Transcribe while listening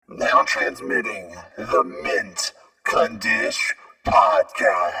Now transmitting the Mint Condish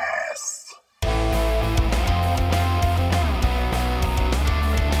Podcast.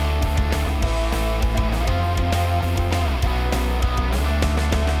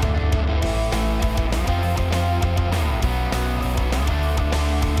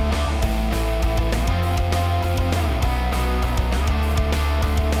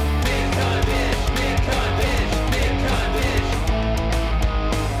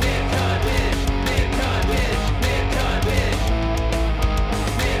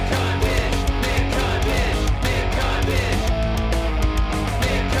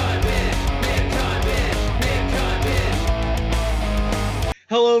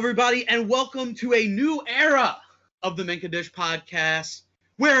 Hello, everybody, and welcome to a new era of the Mint Condish Podcast.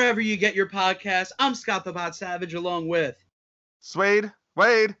 Wherever you get your podcasts, I'm Scott the Bot Savage, along with Wade,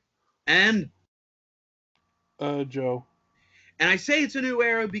 and Joe. And I say it's a new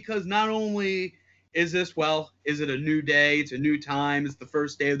era because not only is this, is it a new day, it's a new time, it's the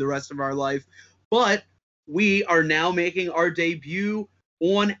first day of the rest of our life, but we are now making our debut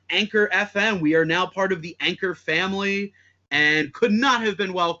on Anchor FM. We are now part of the Anchor family, and could not have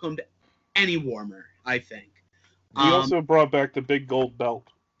been welcomed any warmer, I think. We also brought back the big gold belt.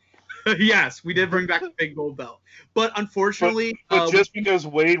 Yes, we did bring back the big gold belt. But unfortunately... But just because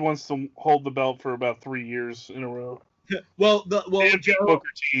Wade wants to hold the belt for about 3 years in a row. And Joe, Booker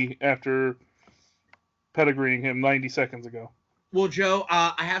T after pedigreeing him 90 seconds ago. Well, Joe,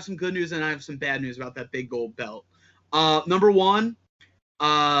 I have some good news and I have some bad news about that big gold belt. Number one,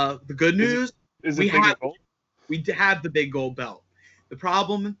 the good news... Is it big gold? We have the big gold belt. The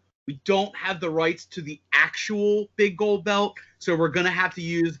problem, we don't have the rights to the actual big gold belt, so we're going to have to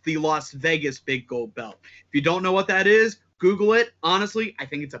use the Las Vegas big gold belt. If you don't know what that is, Google it. Honestly, I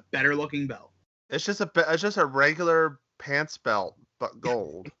think it's a better looking belt. it's just a regular pants belt, but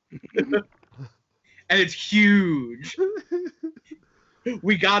gold. And it's huge.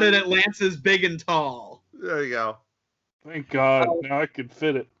 We got it at Lance's Big and Tall. There you go. Thank God. Now I could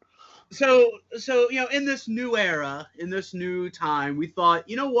fit it. So in this new era, in this new time, we thought,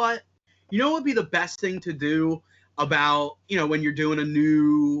 you know what would be the best thing to do about, when you're doing a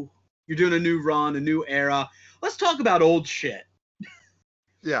new run, a new era. Let's talk about old shit.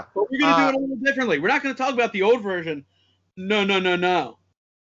 Yeah. But we're going to do it a little differently. We're not going to talk about the old version. No.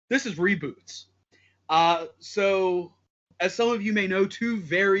 This is reboots. So, as some of you may know, two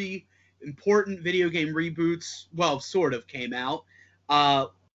very important video game reboots, sort of, came out.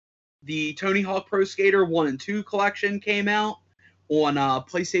 The Tony Hawk Pro Skater 1 and 2 collection came out on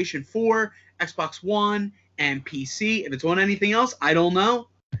PlayStation 4, Xbox One, and PC. If it's on anything else, I don't know.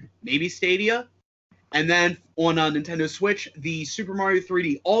 Maybe Stadia. And then on Nintendo Switch, the Super Mario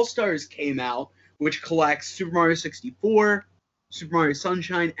 3D All-Stars came out, which collects Super Mario 64, Super Mario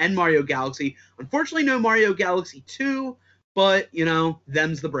Sunshine, and Mario Galaxy. Unfortunately, no Mario Galaxy 2, but,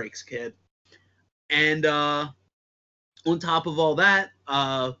 them's the breaks, kid. And on top of all that,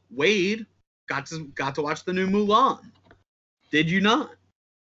 Wade got to watch the new Mulan. Did you not?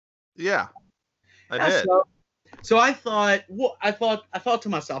 Yeah, I did. So I thought to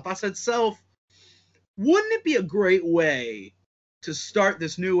myself, I said, wouldn't it be a great way to start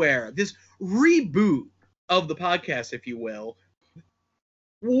this new era, this reboot of the podcast, if you will?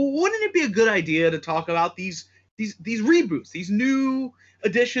 Wouldn't it be a good idea to talk about these reboots, these new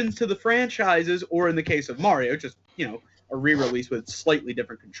additions to the franchises, or in the case of Mario, just, a re-release with slightly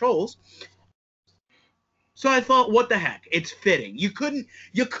different controls. So I thought, what the heck? It's fitting. You couldn't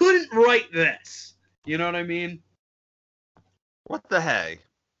write this. You know what I mean? What the hey?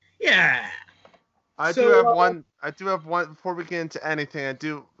 Yeah. I do have one before we get into anything.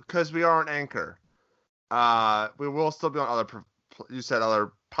 Because we are on Anchor. We will still be on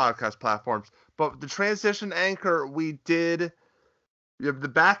other podcast platforms, but the transition Anchor, we have the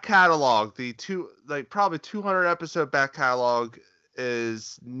back catalog, probably 200 episode back catalog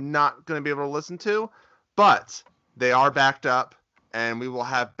is not going to be able to listen to, but they are backed up, and we will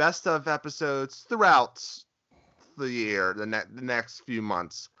have best of episodes throughout the year, the next few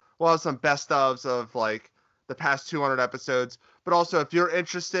months. We'll have some best ofs of the past 200 episodes, but also if you're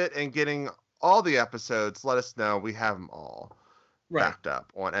interested in getting all the episodes, let us know. We have them all backed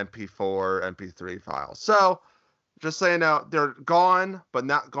up on MP4, MP3 files. So, just so you know, they're gone, but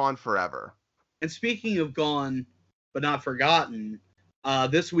not gone forever. And speaking of gone, but not forgotten,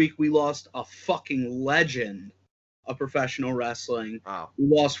 this week we lost a fucking legend of professional wrestling. Oh. We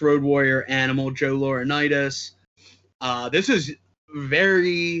lost Road Warrior Animal, Joe Laurinaitis. This is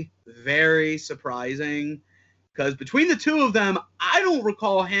very, very surprising, because between the two of them, I don't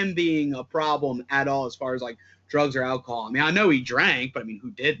recall him being a problem at all as far as drugs or alcohol. I mean, I know he drank, but I mean, who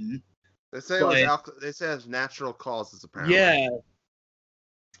didn't? They say it was they say it has natural causes apparently. Yeah.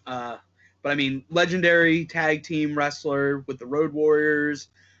 But I mean, legendary tag team wrestler with the Road Warriors.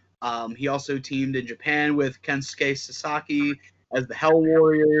 He also teamed in Japan with Kensuke Sasaki as the Hell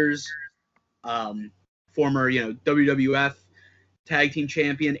Warriors. Former, WWF tag team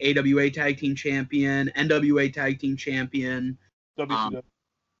champion, AWA tag team champion, NWA tag team champion. WCW.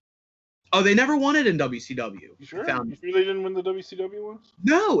 They never won it in WCW. You sure? Found You sure they didn't win the WCW ones?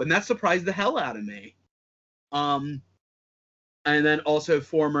 No, and that surprised the hell out of me. And then also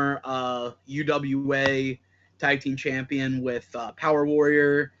former UWA tag team champion with Power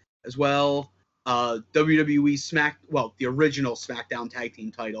Warrior as well. WWE the original SmackDown tag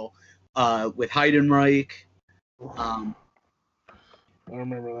team title with Heidenreich. I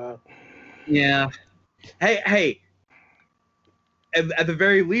remember that. Yeah. Hey. At the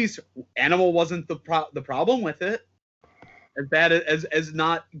very least, Animal wasn't the problem with it. As bad as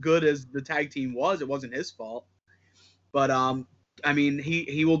not good as the tag team was, it wasn't his fault. But I mean,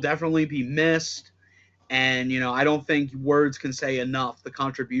 he will definitely be missed, and I don't think words can say enough the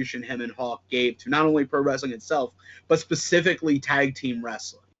contribution him and Hawk gave to not only pro wrestling itself, but specifically tag team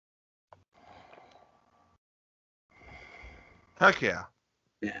wrestling. Heck yeah.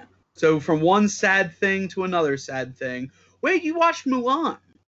 Yeah. So from one sad thing to another sad thing. Wait, you watched Mulan?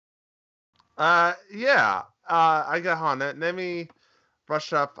 Yeah. I got on it. Let me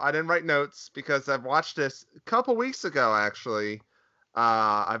brush up. I didn't write notes because I've watched this a couple weeks ago, actually.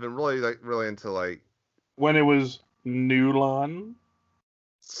 I've been really into when it was Mulan.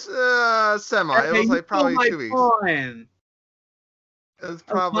 Semi. It was probably 2 weeks. Fine. It was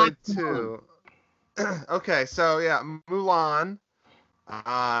probably 2. Okay, so yeah, Mulan.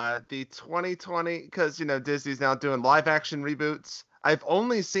 The 2020, because Disney's now doing live action reboots. I've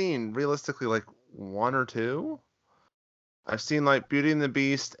only seen realistically 1 or 2. I've seen Beauty and the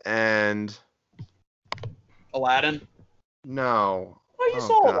Beast and Aladdin. No. Oh, you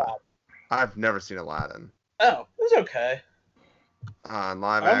saw Aladdin. I've never seen Aladdin. Oh, it was okay.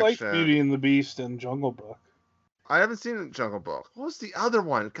 Live I action. like Beauty and the Beast and Jungle Book. I haven't seen Jungle Book. What was the other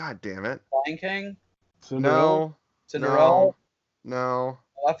one? God damn it. Lion King. Cinderella? No.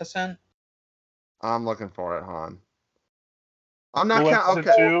 Maleficent. I'm looking for it, Han. I'm not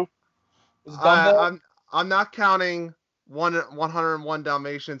counting. Okay. I'm not counting 101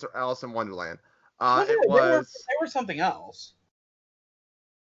 Dalmatians or Alice in Wonderland. They were something else.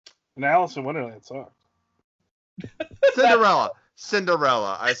 And Alice in Wonderland sucked. Cinderella.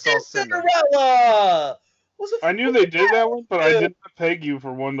 I saw Cinderella. I knew they did that one, but I didn't peg you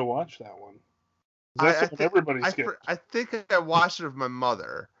for one to watch that one. Everybody skipped. I think I watched it with my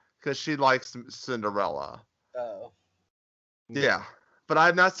mother because she likes Cinderella. Oh. Yeah, but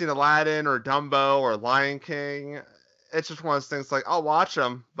I've not seen Aladdin or Dumbo or Lion King. It's just one of those things I'll watch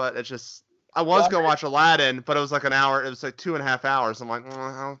them, but it's just I was gonna watch Aladdin, but it was an hour. It was 2.5 hours. I'm like,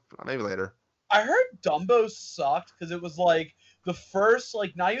 maybe later. I heard Dumbo sucked because it was the first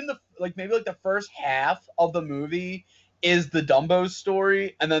not even maybe the first half of the movie is the Dumbo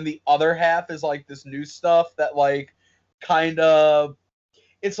story, and then the other half is this new stuff that kind of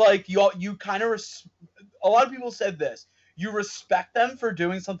it's you kind of a lot of people said this. You respect them for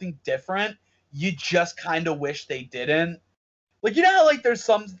doing something different. You just kind of wish they didn't. How there's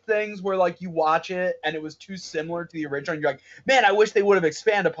some things where you watch it and it was too similar to the original and you're like, man, I wish they would have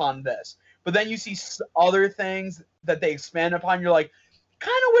expanded upon this. But then you see other things that they expand upon, you're like,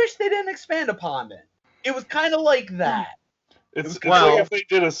 kind of wish they didn't expand upon it. It was kind of like that. It's like if they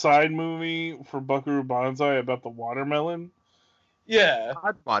did a side movie for Buckaroo Banzai about the watermelon. Yeah.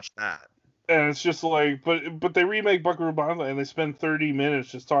 I'd watch that. And it's just but they remake Buckaroo Banzai and they spend 30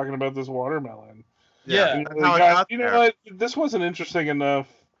 minutes just talking about this watermelon. Yeah. You know what? This wasn't interesting enough.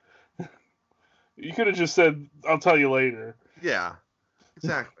 You could have just said, I'll tell you later. Yeah.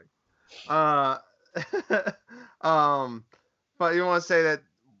 Exactly. But you want to say that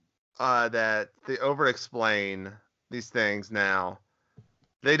that they over-explain these things now.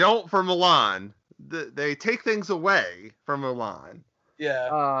 They don't for Mulan. They take things away from Mulan.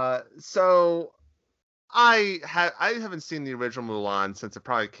 Yeah. So I haven't seen the original Mulan since it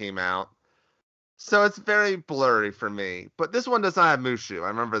probably came out. So it's very blurry for me. But this one does not have Mushu. I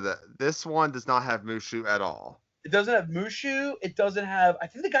remember that this one does not have Mushu at all. It doesn't have Mushu. It doesn't have. I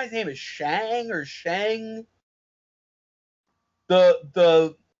think the guy's name is Shang or Shang.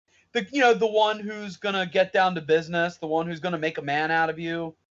 The one who's gonna get down to business. The one who's gonna make a man out of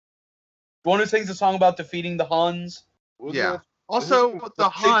you. The one who sings the song about defeating the Huns. Yeah. Also, the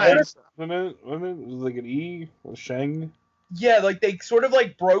Huns. Wasn't it was an E or Shang? Yeah, they sort of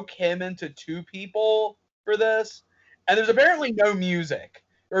broke him into two people. for this, and there's apparently no music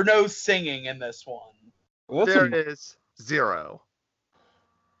or no singing in this one. Well, There is 0.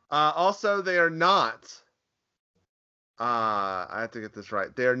 Also, they are not. I have to get this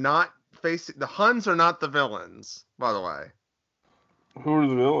right. They are not facing. The Huns are not the villains, by the way. Who are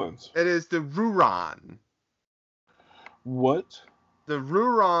the villains? It is the Ruran. What? The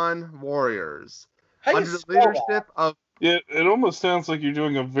Ruran warriors. How do you Under the spell that? leadership of. Yeah, it almost sounds like you're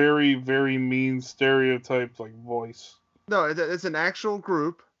doing a very, very mean stereotype like voice. No, it's an actual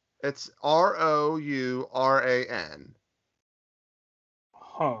group. It's Rouran.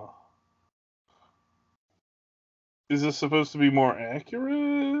 Huh. Is this supposed to be more accurate?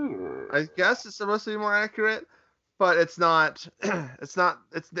 Or... I guess it's supposed to be more accurate, but it's not. It's not.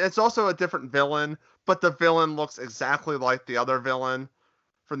 It's also a different villain, but the villain looks exactly like the other villain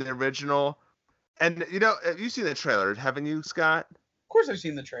from the original. And you've seen the trailer, haven't you, Scott? Of course, I've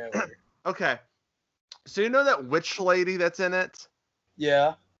seen the trailer. Okay. So you know that witch lady that's in it?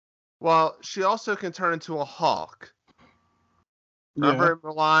 Yeah. Well, she also can turn into a hawk. Yeah. Remember in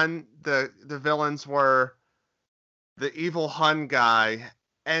Milan, the villains were the evil Hun guy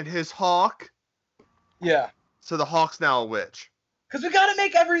and his hawk? Yeah. So the hawk's now a witch. Because we gotta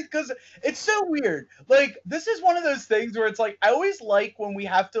make because it's so weird. Like, this is one of those things where it's like, I always like when we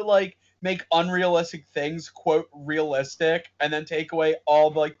have to, like, make unrealistic things, quote, realistic, and then take away all,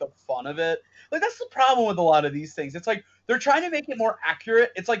 like, the fun of it. Like, that's the problem with a lot of these things. It's like, they're trying to make it more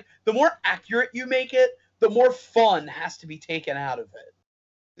accurate. It's like, the more accurate you make it, the more fun has to be taken out of it.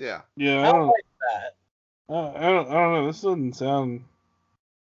 Yeah. Yeah, I don't like that. I don't know. This doesn't sound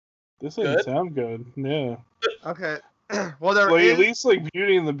Good? good. Yeah. Okay. Well, there Like is. at least like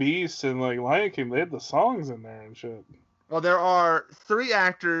Beauty and the Beast and like Lion King, they had the songs in there and shit. Well, there are 3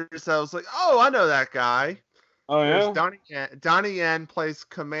 actors that I was like, oh, I know that guy. Oh There's yeah. Donnie Yen. Donnie Yen plays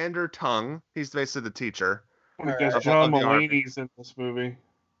Commander Tung. He's basically the teacher. I guess Alright. John Of the army. Mulaney's in this movie.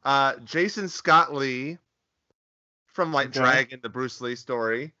 Jason Scott Lee from like Okay. Dragon, the Bruce Lee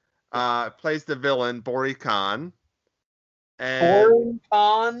story, plays the villain Bori Khan. And Boring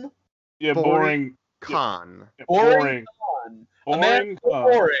Khan. Yeah, Boring boring. Khan. Yeah, Boring boring. Khan. A man Boring.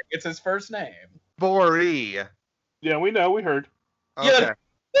 so boring. It's his first name. Bori. Yeah, we know. We heard. Okay.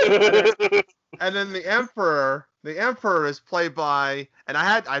 Yeah. And then the Emperor is played by, and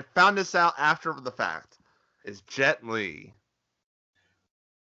I found this out after the fact, is Jet Li.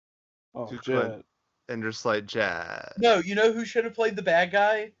 Oh, Too Jet. And just like Jet. No, you know who should have played the bad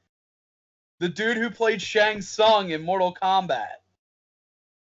guy? The dude who played Shang Tsung in Mortal Kombat.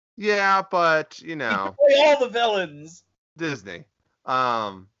 Yeah, but He could play all the villains. Disney.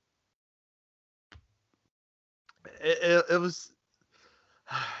 It was.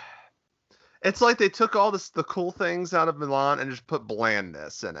 It's like they took all the cool things out of Mulan and just put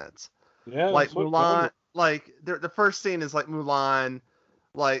blandness in it. Yeah. Like that's what Mulan, like the first scene is like Mulan,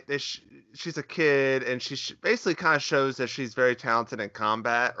 like she's a kid and she basically kind of shows that she's very talented in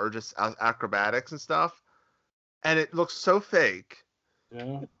combat or just acrobatics and stuff, and it looks so fake.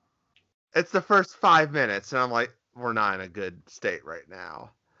 Yeah. It's the first 5 minutes, and I'm like, we're not in a good state right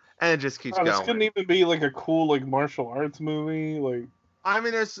now, and it just keeps Oh, this going. couldn't even be like a cool like martial arts movie. Like I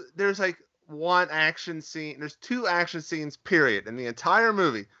mean, there's like one action scene. There's 2 action scenes, period, in the entire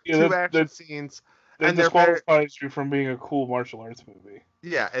movie. Yeah, 2 action scenes. that And they're very, disqualifies you from being a cool martial arts movie.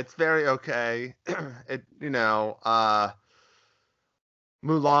 yeah, it's very okay.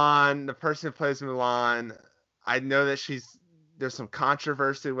 Mulan, the person who plays Mulan, I know that there's some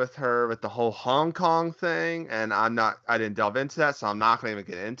controversy with her with the whole Hong Kong thing, and I didn't delve into that, so I'm not gonna even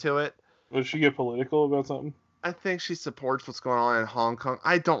get into it. Does she get political about something? I think she supports what's going on in Hong Kong.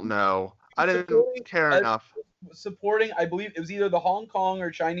 I don't know. I didn't Supporting- care enough. Supporting, I believe it was either the Hong Kong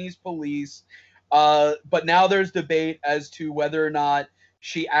or Chinese police. But now there's debate as to whether or not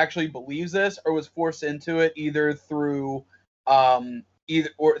she actually believes this or was forced into it either through the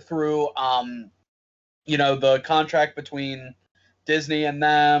contract between Disney and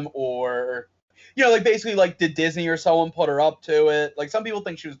them, or like basically like did Disney or someone put her up to it? Like some people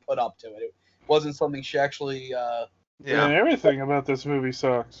think she was put up to it. It wasn't something she actually Yeah, And everything about this movie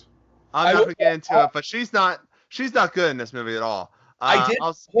sucks. I'm not gonna get into it, but she's not good in this movie at all. I did.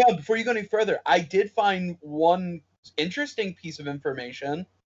 Hold on, before you go any further, I did find one interesting piece of information.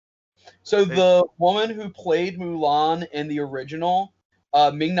 So the woman who played Mulan in the original,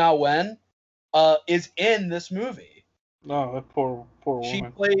 Ming-Na Wen, is in this movie. No, that poor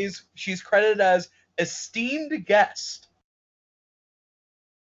woman. She's credited as esteemed guest.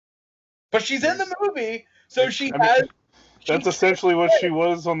 But she's in the movie, so she I mean, has That's essentially what she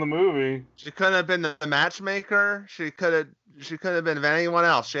was on the movie. She couldn't have been the matchmaker. She could have been anyone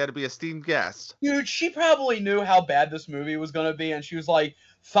else. She had to be a esteemed guest. Dude, she probably knew how bad this movie was gonna be, and she was like,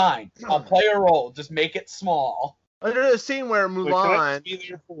 "Fine, I'll play a role. Just make it small." There's a scene where Like, can I Mulan. just be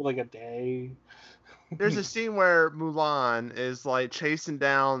there for like a day? There's a scene where Mulan is like chasing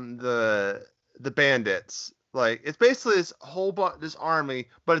down the bandits. Like it's basically this whole this army,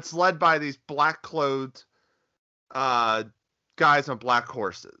 but it's led by these black clothed guys on black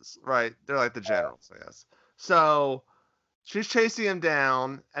horses, right? They're like the generals, I guess. So she's chasing him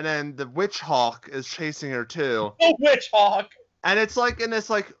down, and then the witch hawk is chasing her too. Oh, Witch Hawk! And it's like in this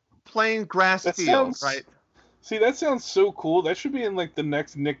like plain grass That field, sounds right? See, that sounds so cool. That should be in like the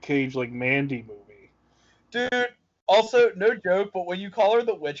next Nick Cage like Mandy movie. Dude, also, no joke, but when you call her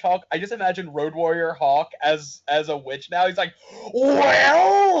the Witch Hawk, I just imagine Road Warrior Hawk as a witch now. He's like,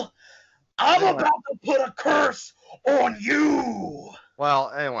 "Well, I'm Anyway. about to put a curse on you."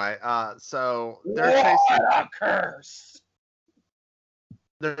 Well, anyway, so What a curse!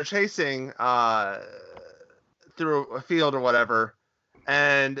 they're chasing through a field or whatever,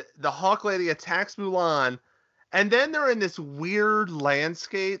 and the Hawk Lady attacks Mulan, and then they're in this weird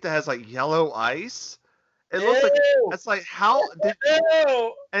landscape that has like yellow ice. It looks like Ew. it's like how did,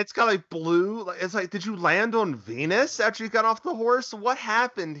 Ew. and it's got like blue. Like it's like, did you land on Venus after you got off the horse? What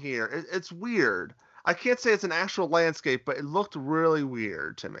happened here? It's weird. I can't say it's an actual landscape, but it looked really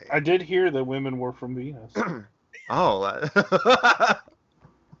weird to me. I did hear that women were from Venus. Oh.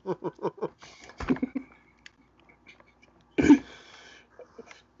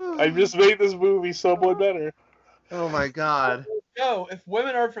 I just made this movie somewhat better. Oh my god. Yo, if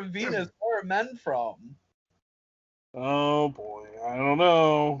women are from Venus, where are men from? Oh boy, I don't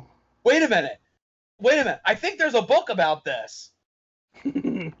know. Wait a minute. I think there's a book about this.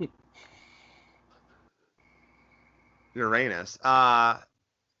 Uranus. Wade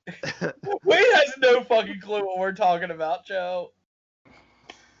has no fucking clue what we're talking about, Joe.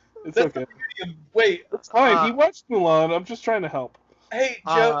 It's That's okay. Wait, It's fine. Uh, He watched Mulan. I'm just trying to help. hey,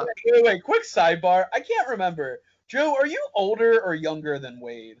 Joe, Uh, wait, quick sidebar. I can't remember. Joe, are you older or younger than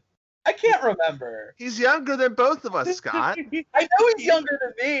Wade? I can't remember. He's younger than both of us, Scott. I know he's younger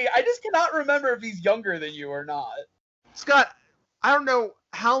than me. I just cannot remember if he's younger than you or not. Scott, I don't know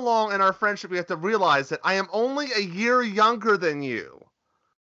how long in our friendship we have to realize that I am only a year younger than you.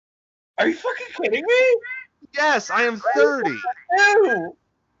 Are you fucking kidding me? Yes, I am 30. No.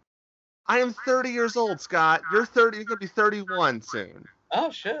 I am 30 years old, Scott. You're 30. You're going to be 31 soon.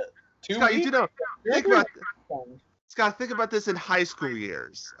 Oh, shit. 2 Scott, you weeks? do know. You're Think about, young. Scott, think about this in high school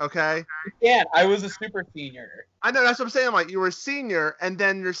years, okay? Yeah, I was a super senior. I know, that's what I'm saying. Like, you were a senior, and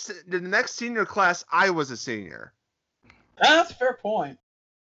then the next senior class, I was a senior. That's a fair point.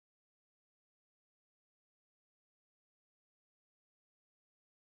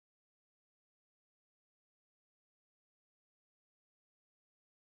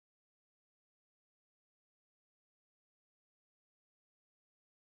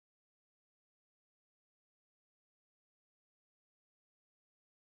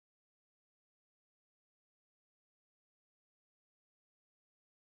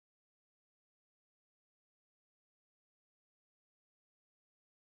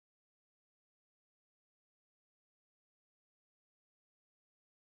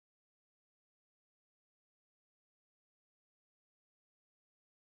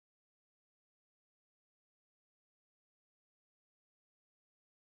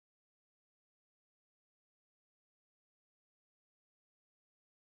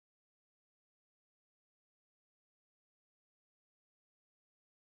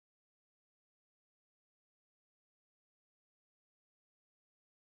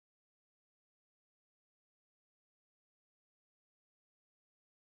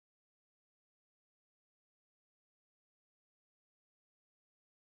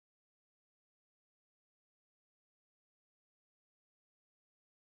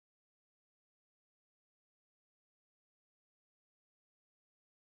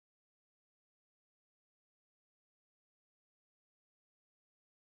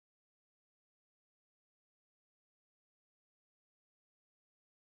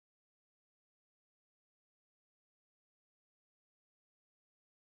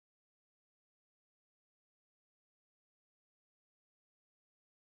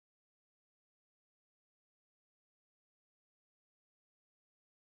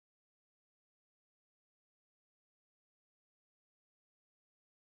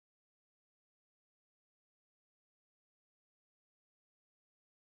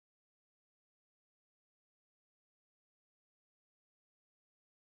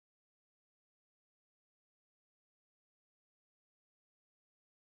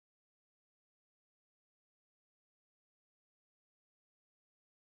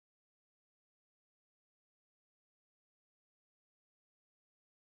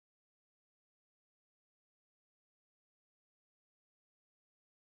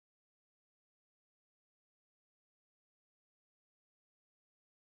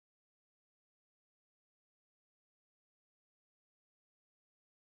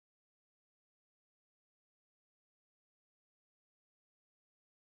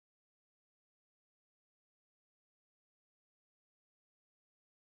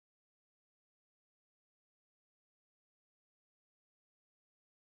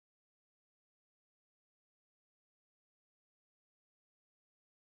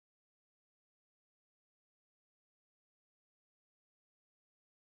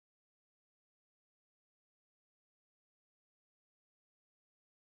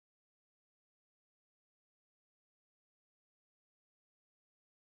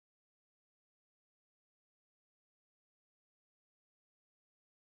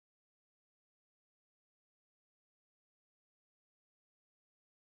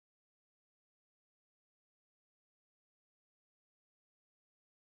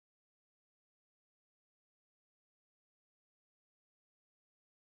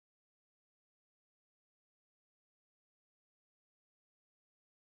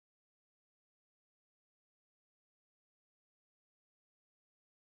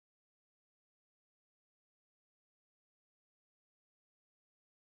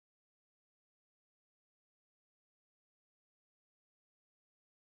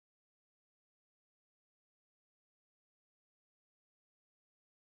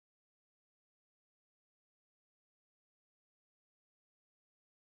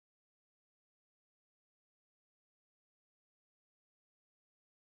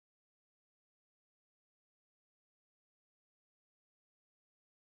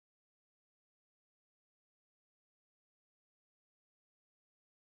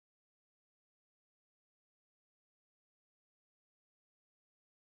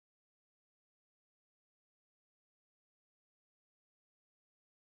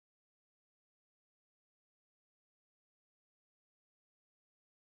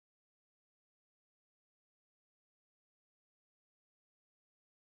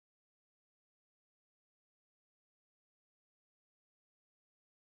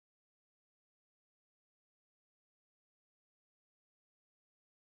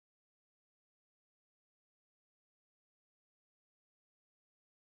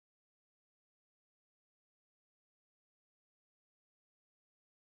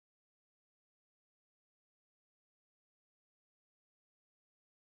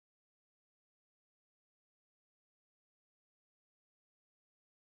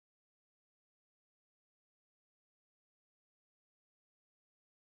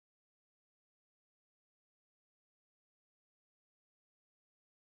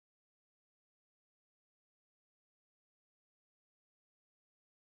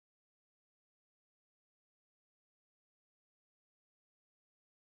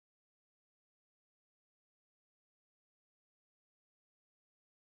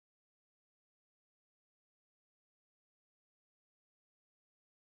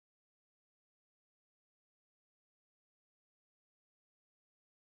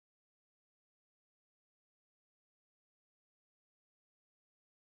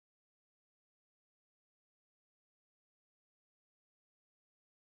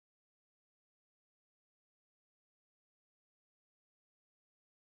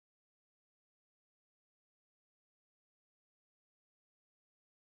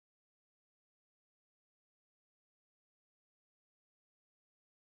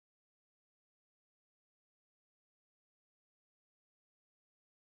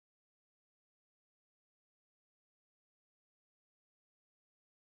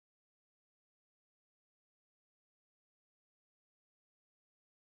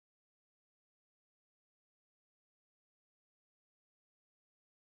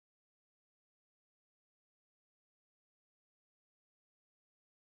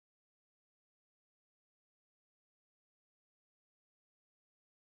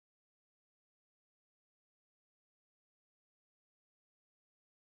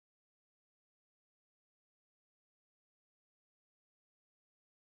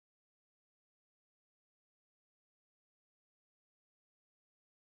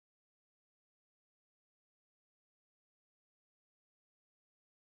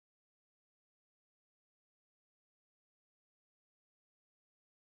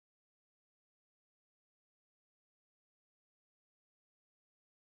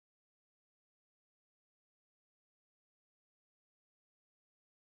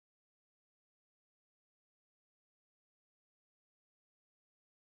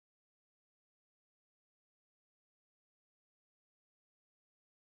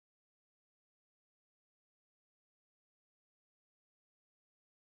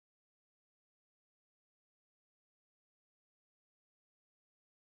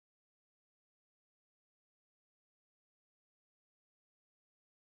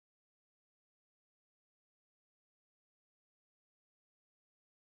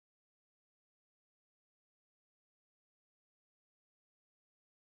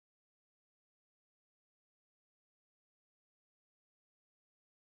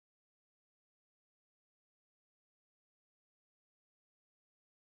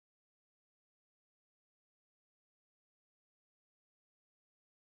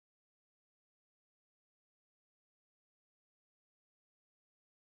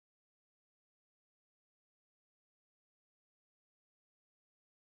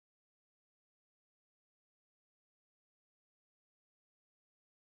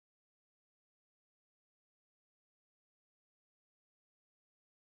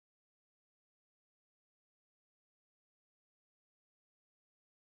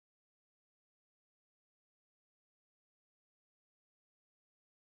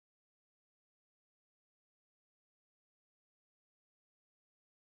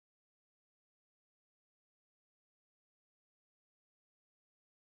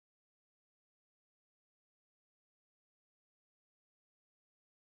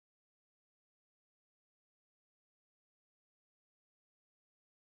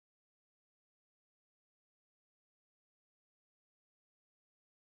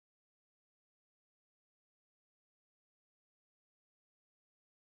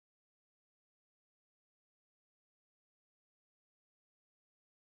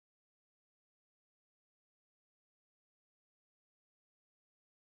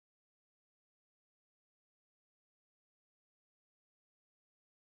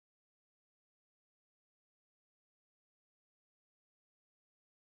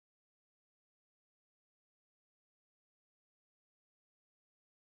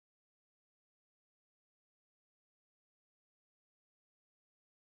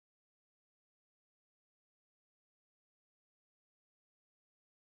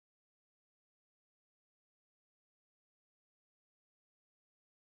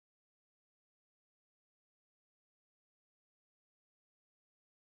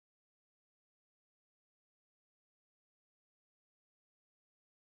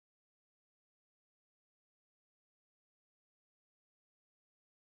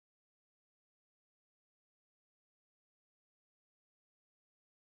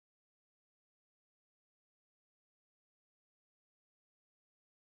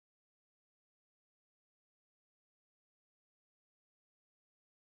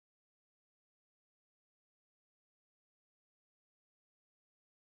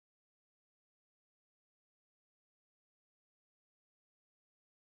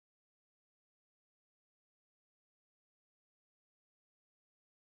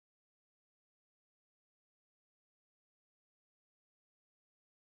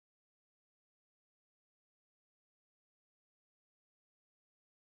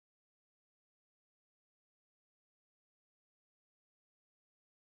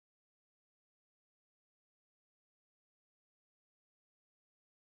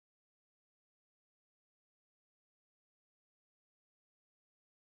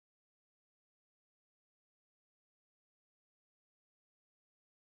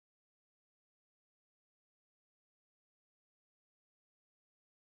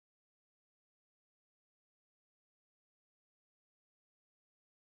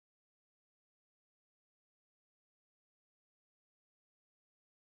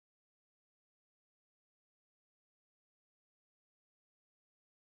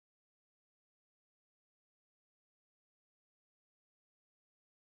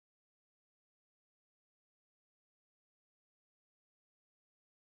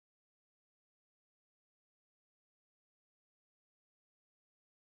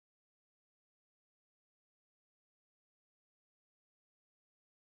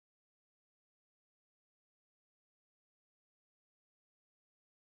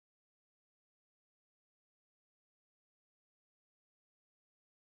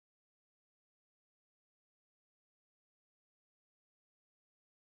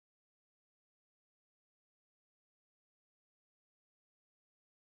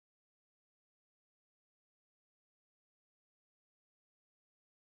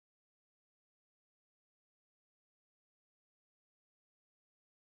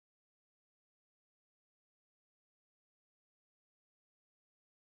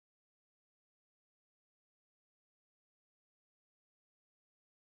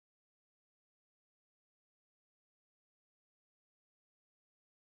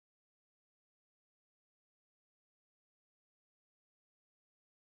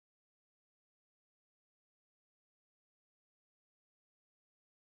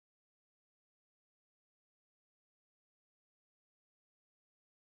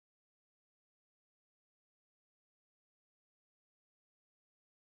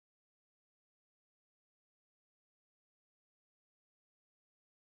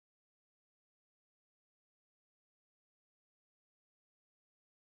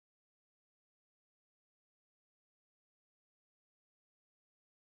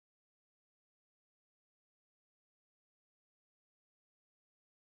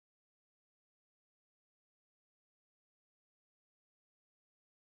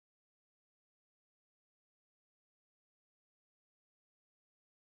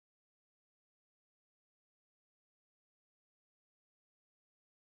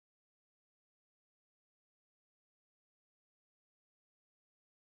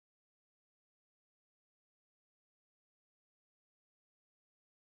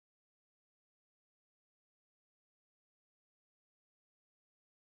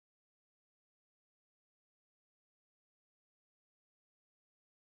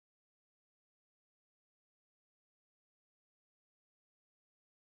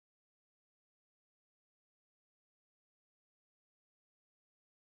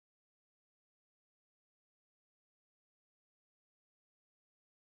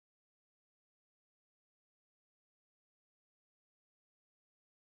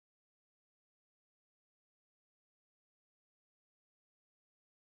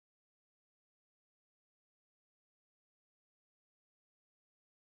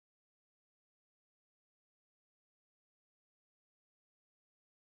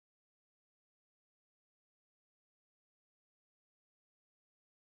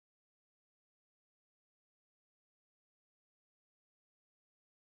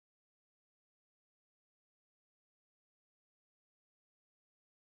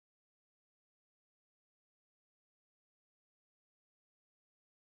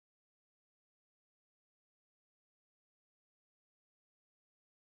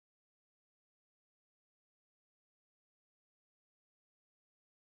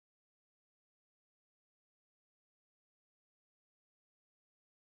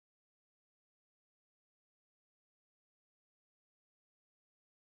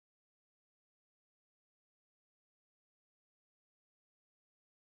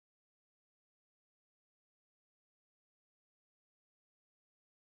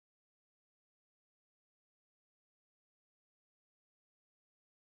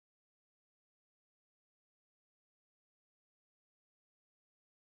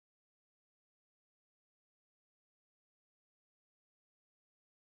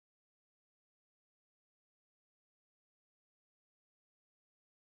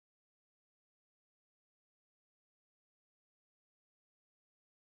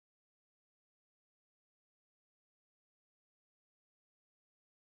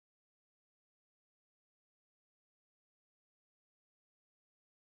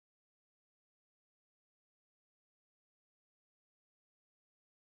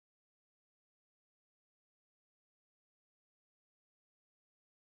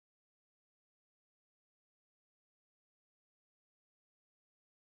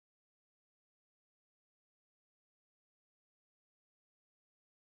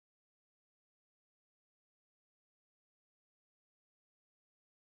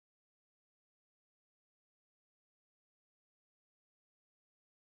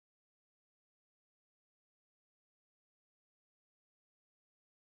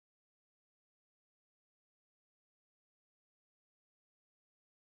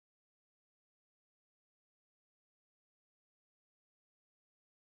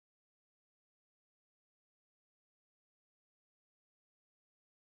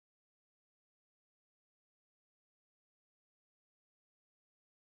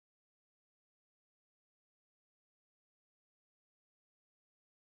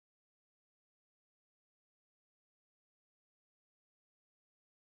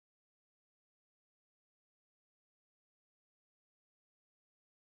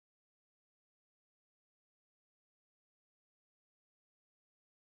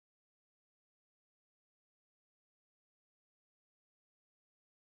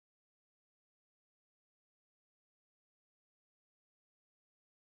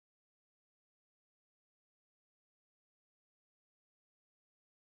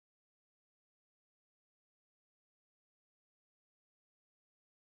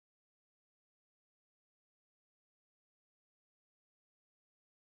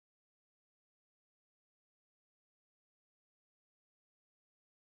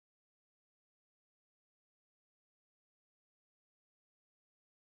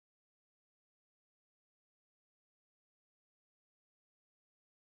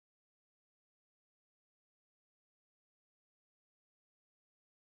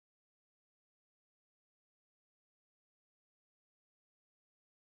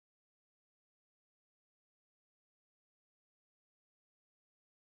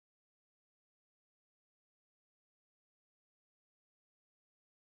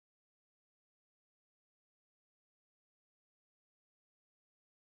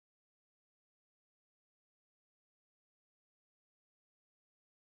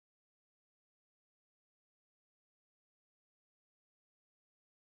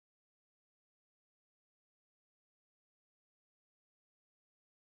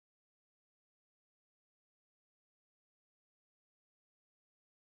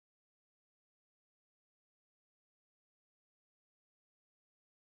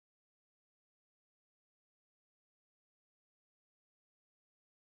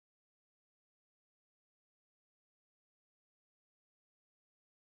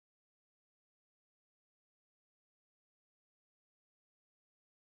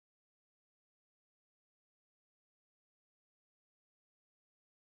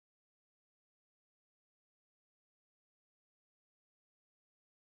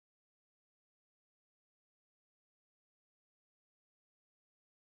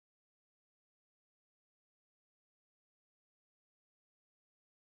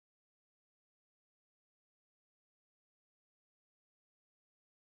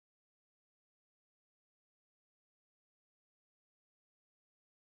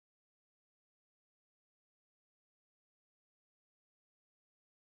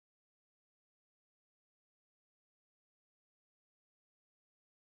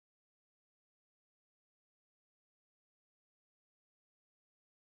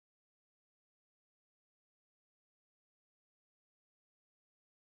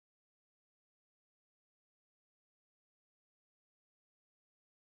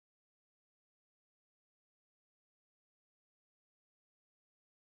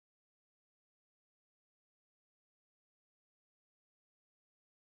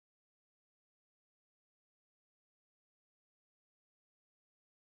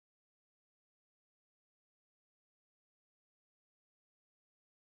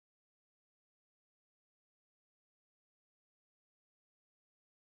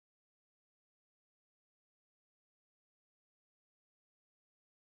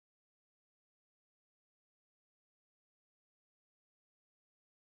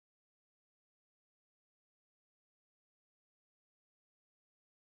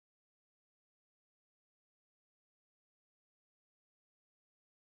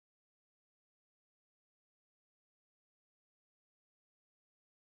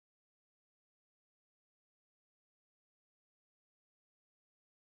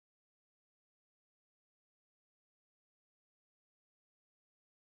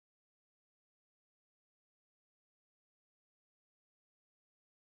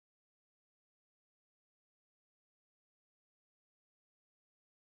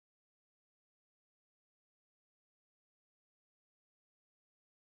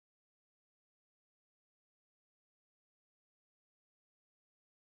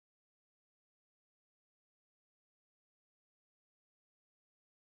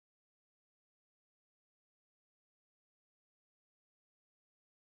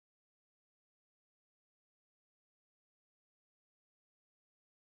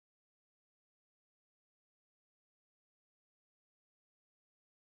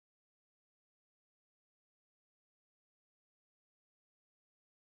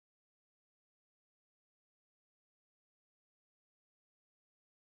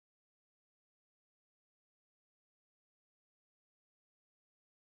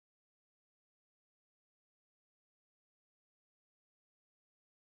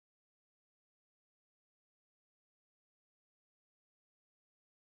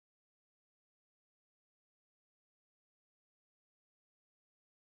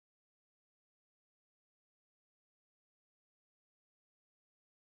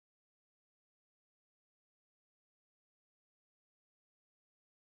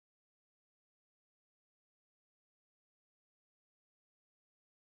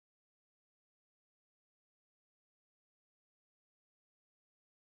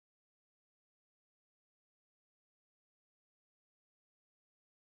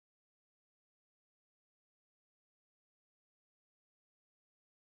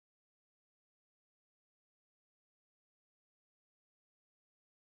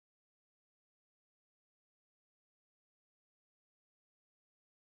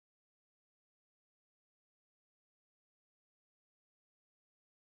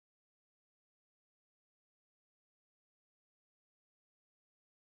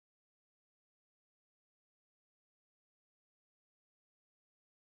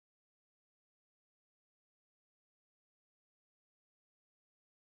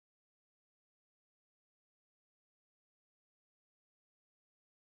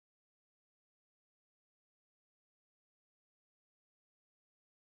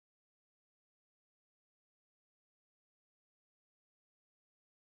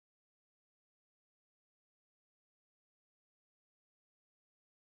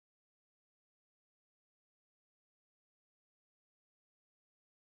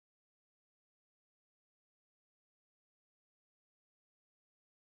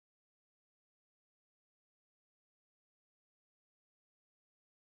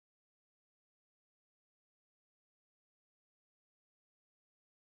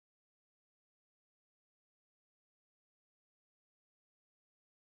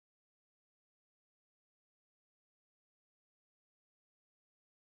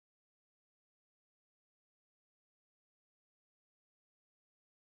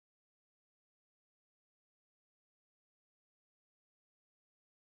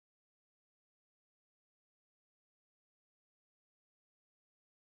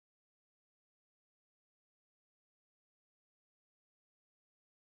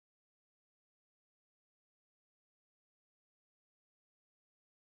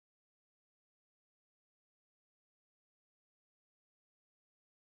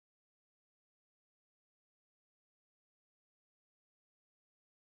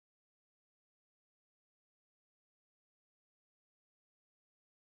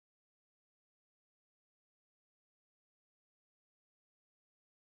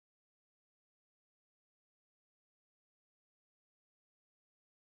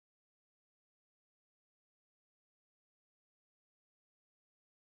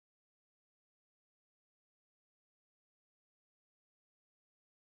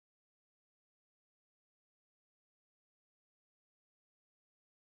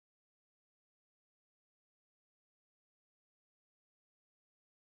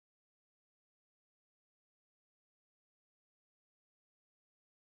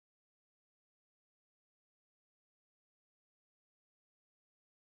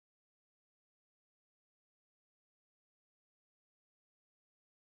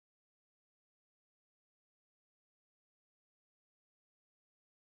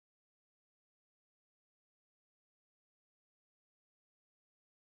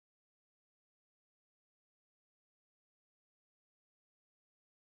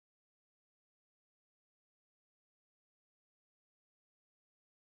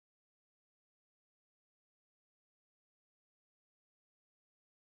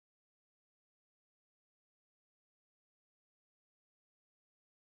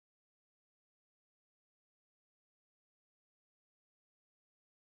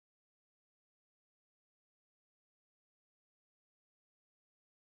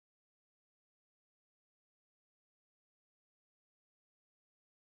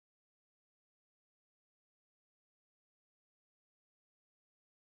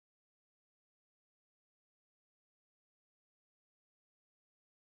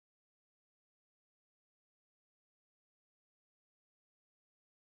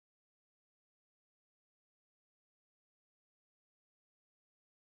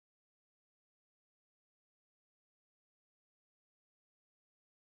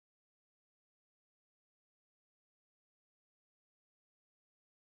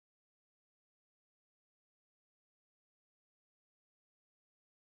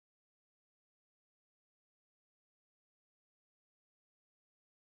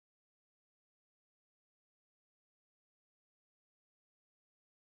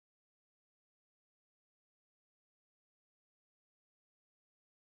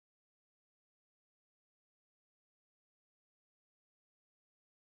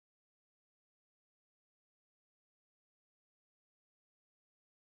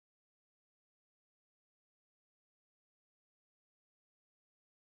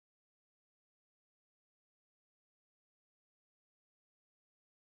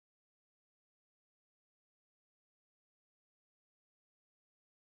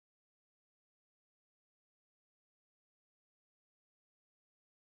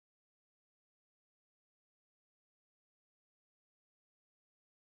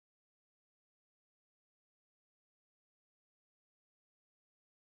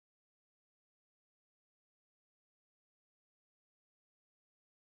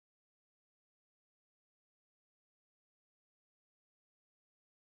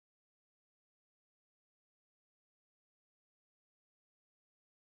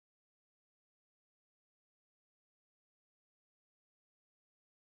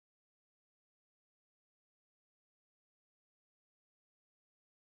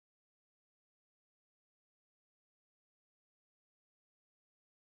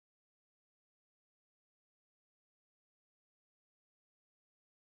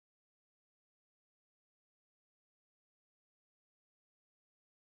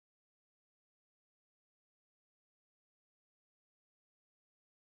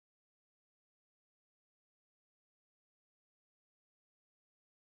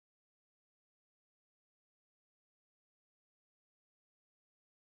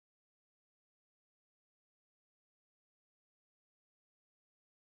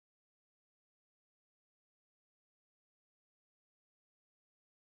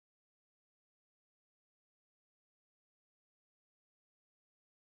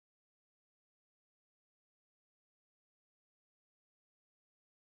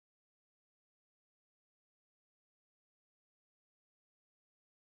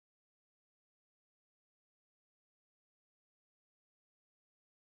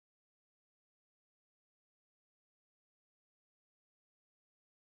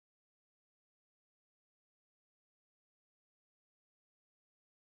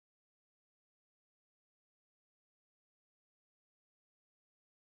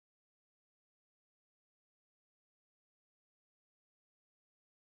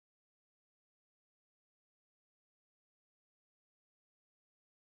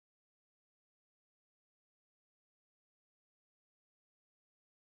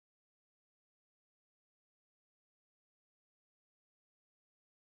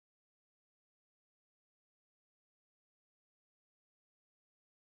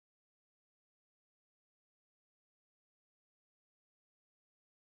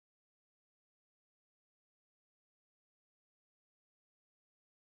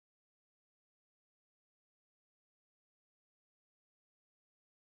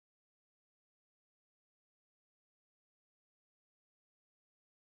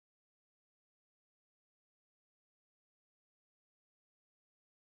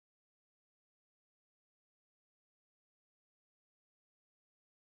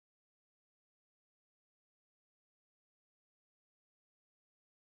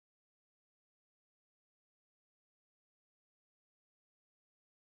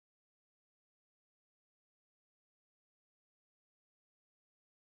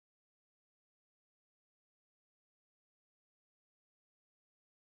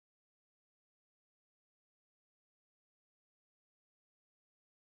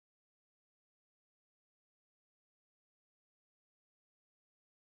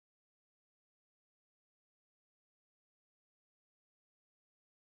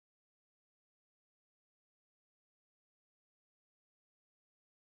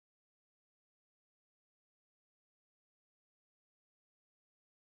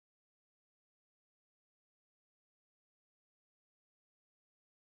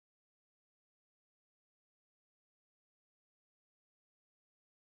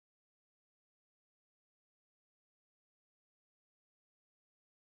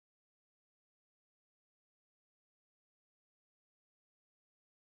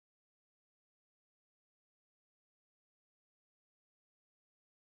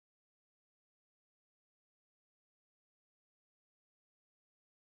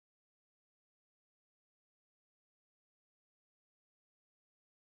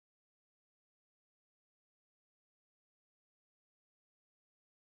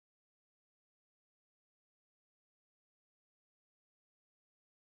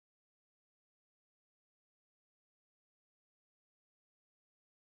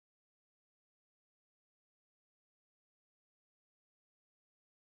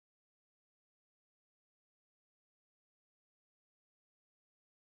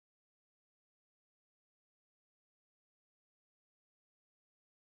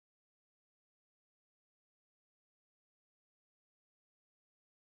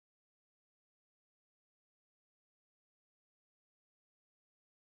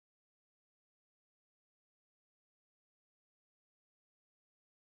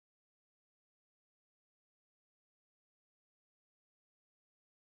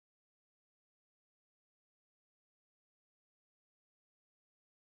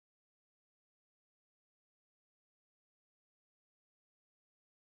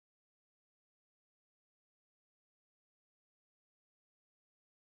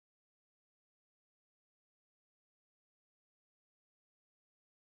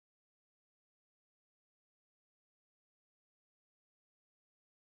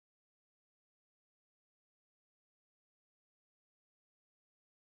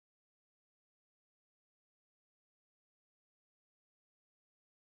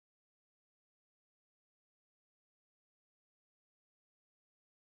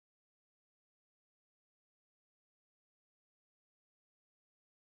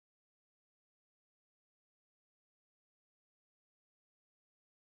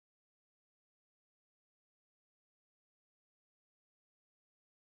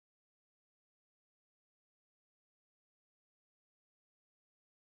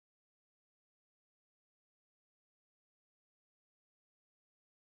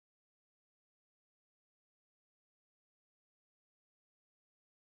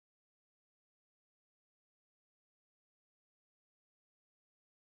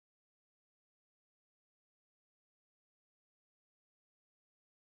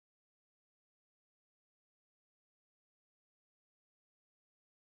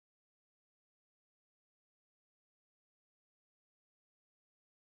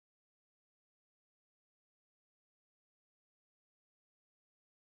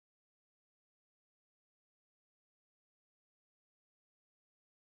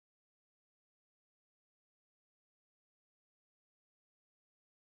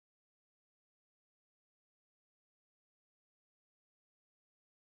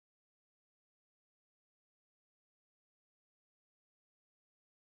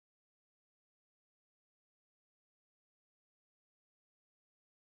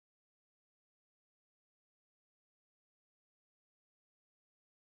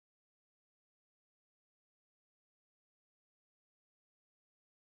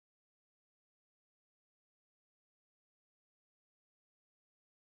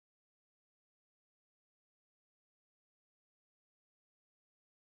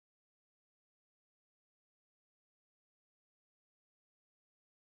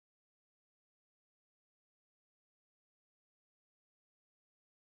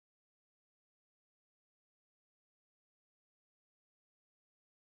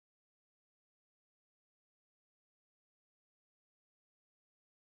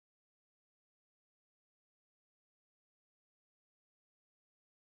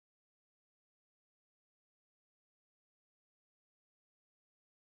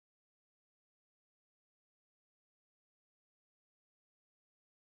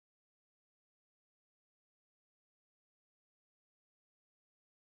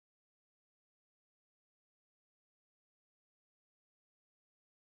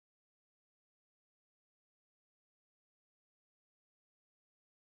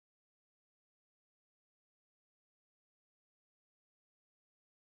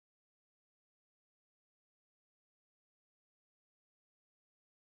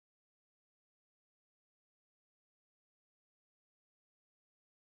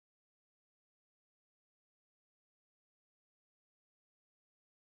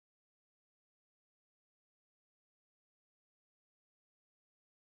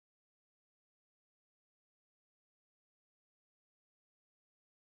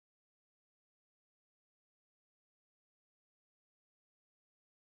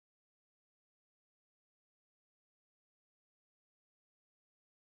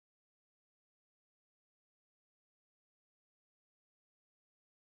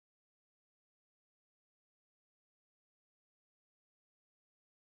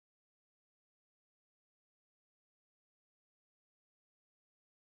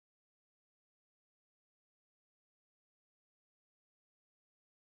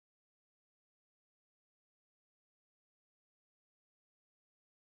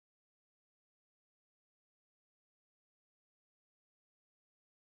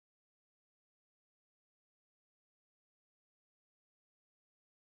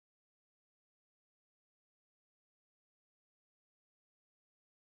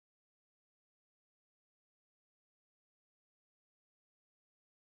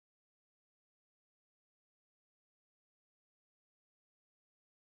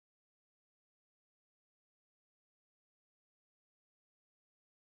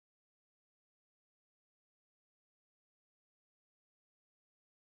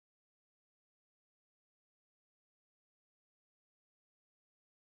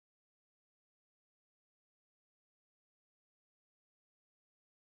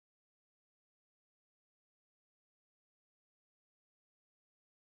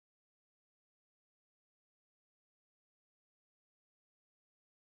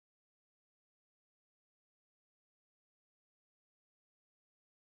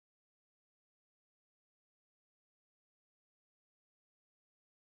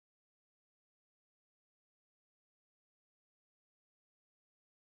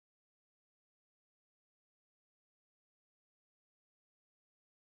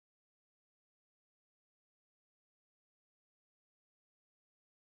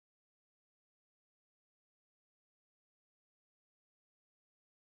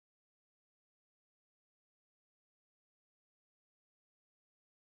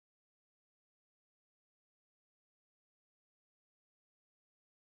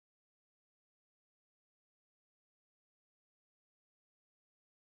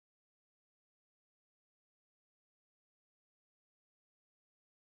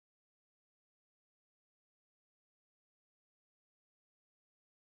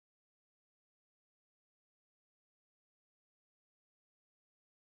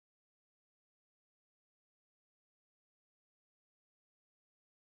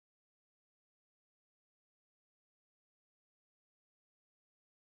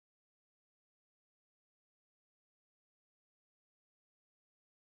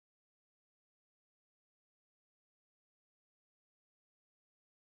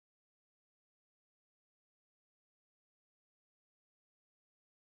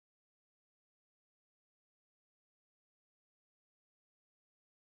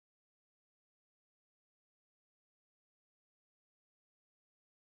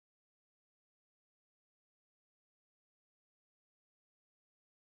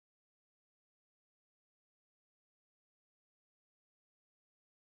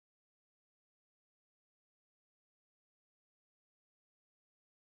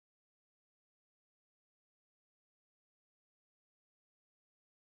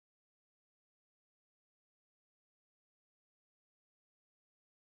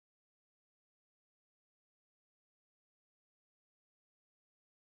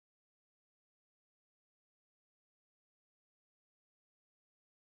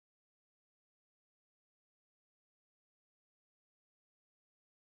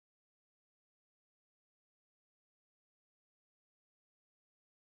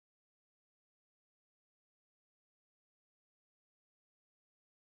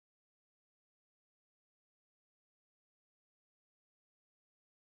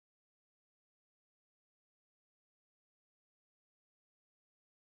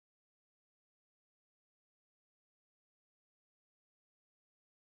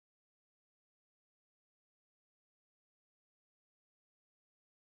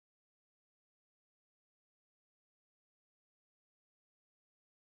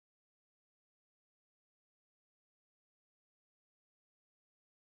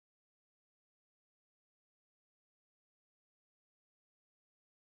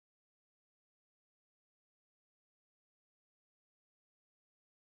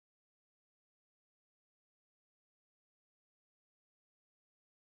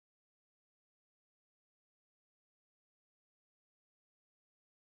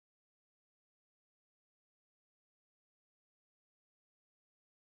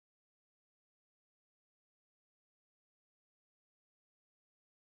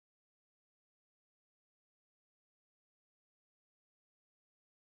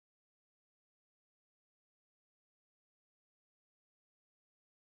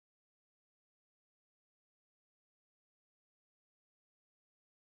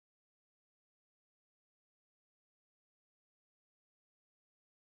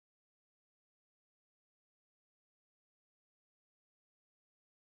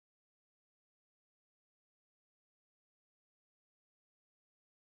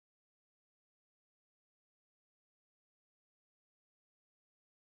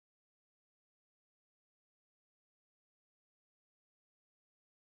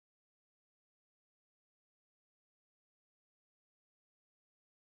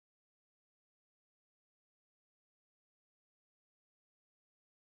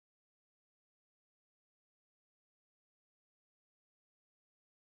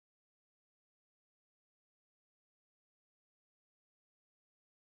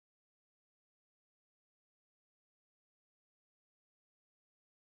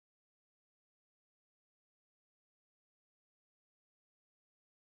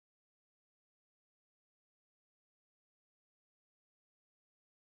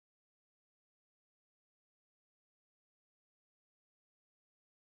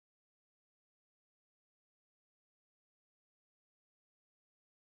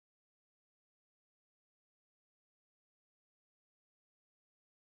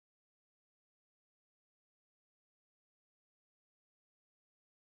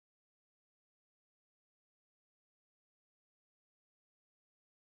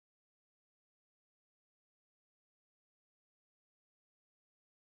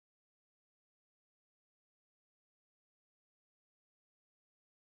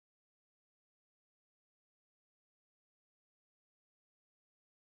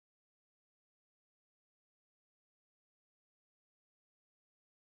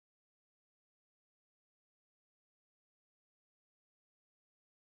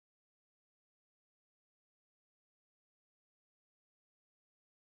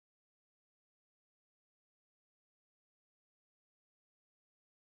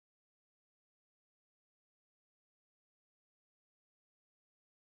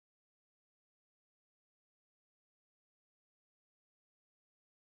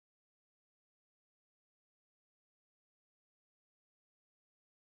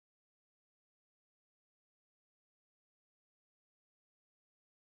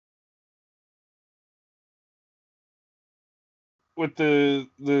 with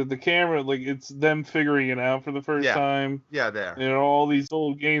the camera, like it's them figuring it out for the first time. Yeah, there. You know, all these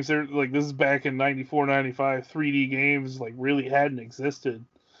old games, they're like, this is back in 94, 95, 3D games like really hadn't existed.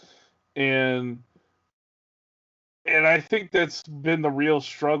 And I think that's been the real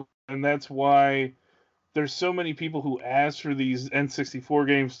struggle, and that's why there's so many people who ask for these N64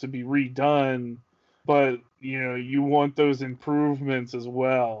 games to be redone, but you know, you want those improvements as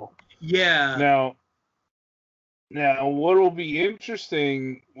well. Yeah. Now, what will be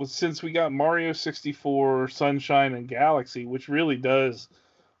interesting was, since we got Mario 64, Sunshine, and Galaxy, which really does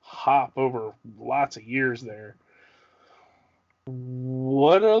hop over lots of years there.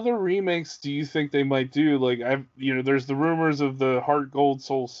 What other remakes do you think they might do? Like, there's the rumors of the Heart Gold,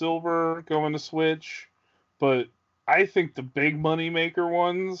 Soul Silver going to Switch, but I think the big money maker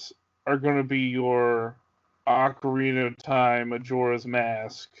ones are going to be your Ocarina of Time, Majora's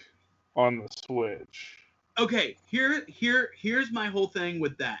Mask on the Switch. Okay, here's my whole thing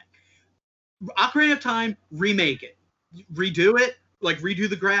with that. Ocarina of Time, remake it. Redo it, like redo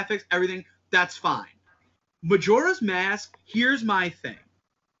the graphics, everything, that's fine. Majora's Mask, here's my thing.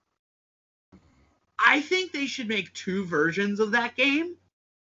 I think they should make 2 versions of that game.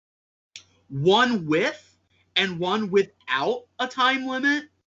 One with and one without a time limit.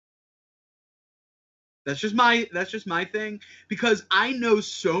 That's just my thing, because I know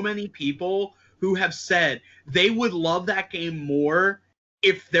so many people who have said they would love that game more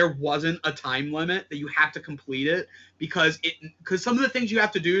if there wasn't a time limit that you have to complete it, because some of the things you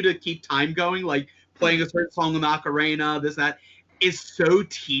have to do to keep time going, like playing a certain song in Ocarina, this, that, is so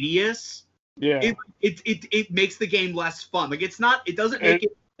tedious. Yeah. It makes the game less fun. Like, it doesn't make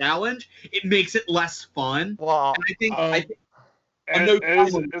it a challenge, it makes it less fun. Well, and I think a no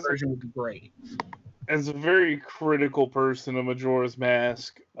time version would be great. As a very critical person of Majora's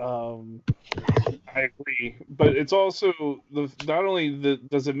Mask, I agree. But it's also not only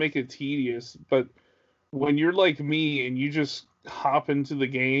does it make it tedious, but when you're like me and you just hop into the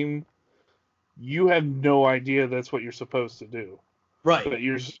game, you have no idea that's what you're supposed to do. Right.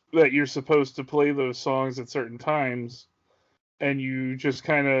 That you're supposed to play those songs at certain times, and you just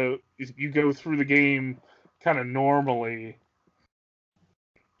kind of go through the game kind of normally,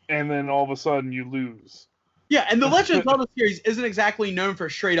 and then all of a sudden you lose. Yeah, and the Legend of Zelda series isn't exactly known for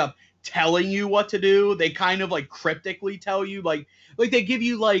straight up telling you what to do. They kind of like cryptically tell you, like they give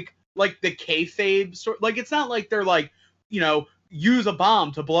you like the kayfabe sort. Like, it's not like they're like, use a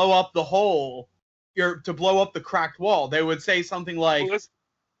bomb to blow up the hole, to blow up the cracked wall. They would say something like,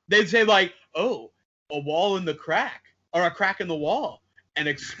 they'd say like, oh, a wall in the crack, or a crack in the wall, an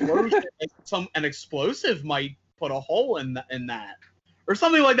explosion, an explosive might put a hole in that. Or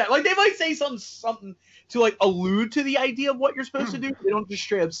something like that. Like, they might say something to like allude to the idea of what you're supposed to do. They don't just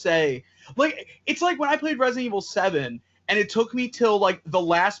straight up say. Like, it's like when I played Resident Evil 7, and it took me till like the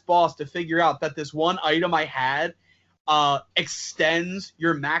last boss to figure out that this one item I had extends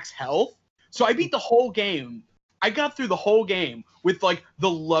your max health. So I beat the whole game. I got through the whole game with like the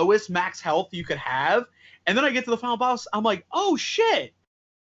lowest max health you could have, and then I get to the final boss. I'm like, oh shit,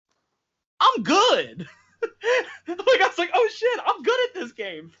 I'm good. Like, I was like, oh shit, I'm good at this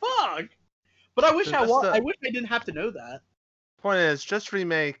game. Fuck. But I wish I didn't have to know that. Point is, just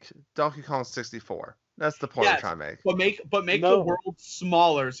remake Donkey Kong 64. That's the point I'm trying to make. But make the world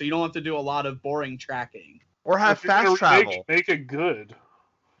smaller, so you don't have to do a lot of boring tracking. Or have fast travel. Make it good.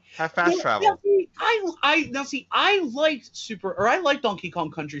 Have fast travel. I liked Donkey Kong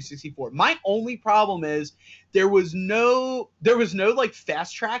Country 64. My only problem is there was no like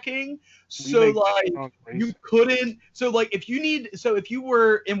fast tracking. So like you couldn't. So like if you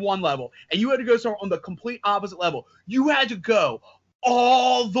were in one level and you had to go somewhere on the complete opposite level, you had to go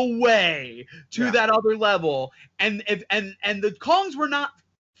all the way to that other level, and the Kongs were not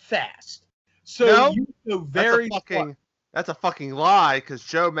fast. So you go very far. That's a fucking lie, because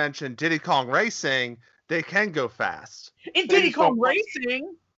Joe mentioned Diddy Kong Racing. They can go fast. In Diddy Kong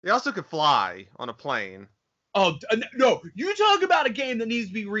Racing? They also could fly on a plane. Oh, no. You talk about a game that needs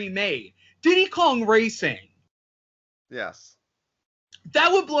to be remade. Diddy Kong Racing. Yes.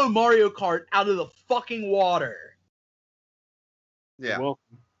 That would blow Mario Kart out of the fucking water. Yeah. Well,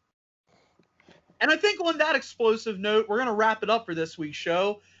 and I think on that explosive note, we're going to wrap it up for this week's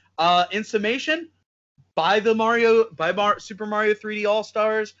show. In summation, buy Super Mario 3D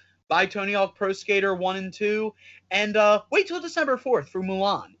All-Stars, buy Tony Hawk Pro Skater 1 and 2, and wait till December 4th for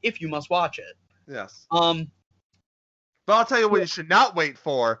Mulan, if you must watch it. Yes. But I'll tell you what you should not wait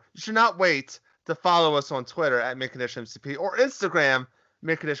for. You should not wait to follow us on Twitter at McInishMCP or Instagram,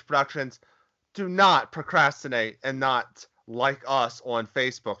 McInish Productions. Do not procrastinate and not like us on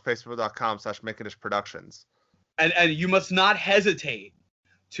Facebook, facebook.com/McInish Productions. And you must not hesitate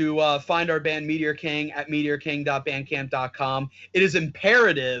to find our band Meteor King at meteorking.bandcamp.com. It is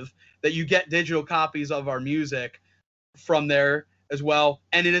imperative that you get digital copies of our music from there as well.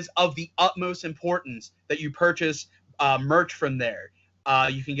 And it is of the utmost importance that you purchase merch from there.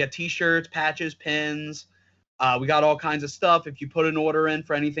 You can get t-shirts, patches, pins. We got all kinds of stuff. If you put an order in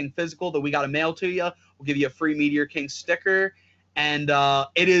for anything physical that we got to mail to you, we'll give you a free Meteor King sticker. And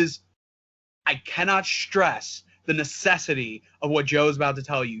it is, I cannot stress the necessity of what Joe's about to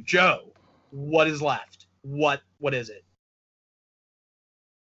tell you. Joe, what is left? What is it?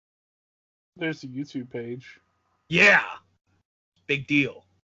 There's the YouTube page. Yeah. Big deal.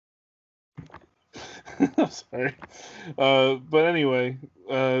 I'm sorry. But anyway,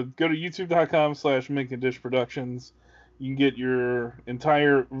 go to youtube.com/Mint Condish Productions. You can get your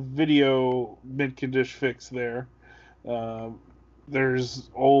entire video Mint Condish fix there.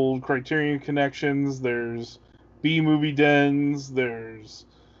 There's old Criterion connections. There's B-movie dens. There's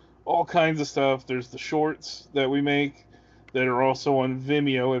all kinds of stuff. There's the shorts that we make that are also on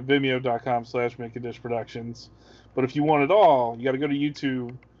Vimeo at vimeo.com/Mint Condish Productions. But if you want it all, you got to go to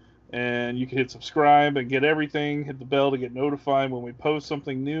YouTube. And you can hit subscribe and get everything. Hit the bell to get notified when we post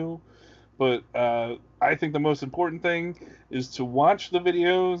something new. But I think the most important thing is to watch the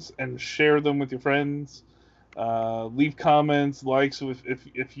videos and share them with your friends. Leave comments, likes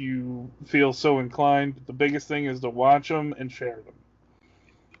if you feel so inclined. But the biggest thing is to watch them and share them.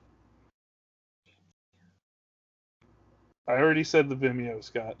 I already said the Vimeo,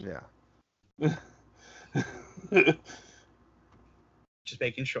 Scott. Yeah. Just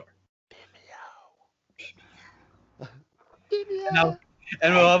making sure. Vimeo.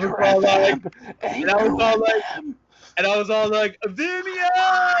 And I was all like,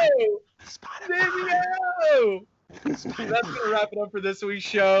 Vimeo! Vimeo! That's going to wrap it up for this week's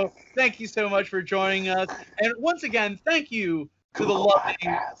show. Thank you so much for joining us. And once again, thank you to the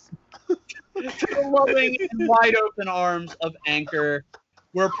loving and wide open arms of Anchor.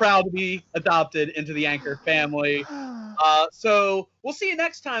 We're proud to be adopted into the Anchor family. So we'll see you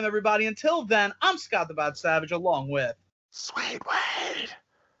next time, everybody. Until then, I'm Scott the Bad Savage, along with Sweet Wade.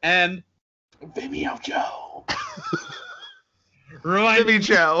 And Vimeo Joe. Vimeo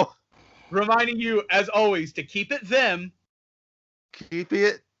Joe. Reminding you, as always, to keep it Vim. Keep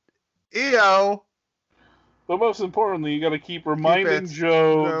it EO. But most importantly, you got to keep reminding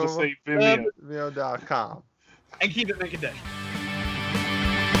Joe to say Vimeo. Vimeo.com. And keep it Mint Condish.